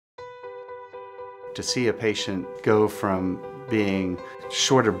To see a patient go from being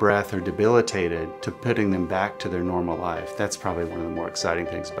short of breath or debilitated to putting them back to their normal life, that's probably one of the more exciting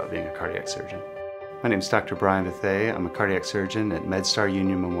things about being a cardiac surgeon. My name is Dr. Bethea. I'm a cardiac surgeon at MedStar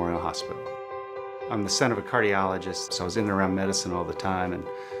Union Memorial Hospital. I'm the son of a cardiologist, so I was in and around medicine all the time. And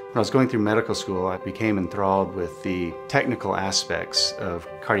when I was going through medical school, I became enthralled with the technical aspects of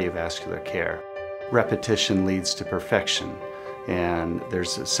cardiovascular care. Repetition leads to perfection, and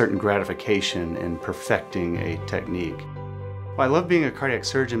there's a certain gratification in perfecting a technique. Well, I love being a cardiac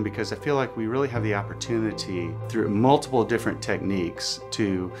surgeon because I feel like we really have the opportunity through multiple different techniques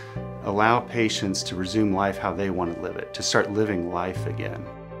to allow patients to resume life how they want to live it, to start living life again.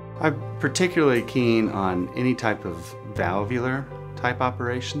 I'm particularly keen on any type of valvular type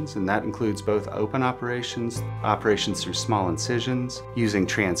operations, and that includes both open operations, operations through small incisions, using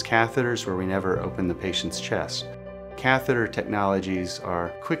transcatheters where we never open the patient's chest. Catheter technologies are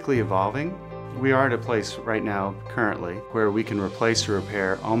quickly evolving. We are at a place right now, currently, where we can replace or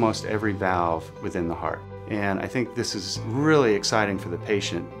repair almost every valve within the heart. And I think this is really exciting for the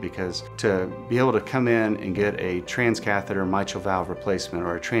patient because to be able to come in and get a transcatheter mitral valve replacement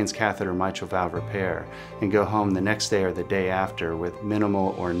or a transcatheter mitral valve repair and go home the next day or the day after with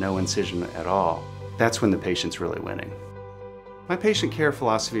minimal or no incision at all, that's when the patient's really winning. My patient care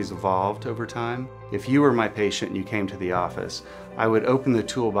philosophy has evolved over time. If you were my patient and you came to the office, I would open the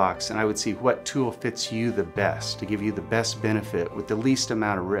toolbox and I would see what tool fits you the best to give you the best benefit with the least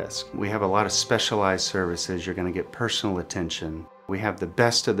amount of risk. We have a lot of specialized services. You're going to get personal attention. We have the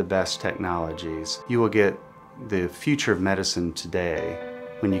best of the best technologies. You will get the future of medicine today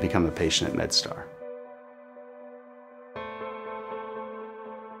when you become a patient at MedStar.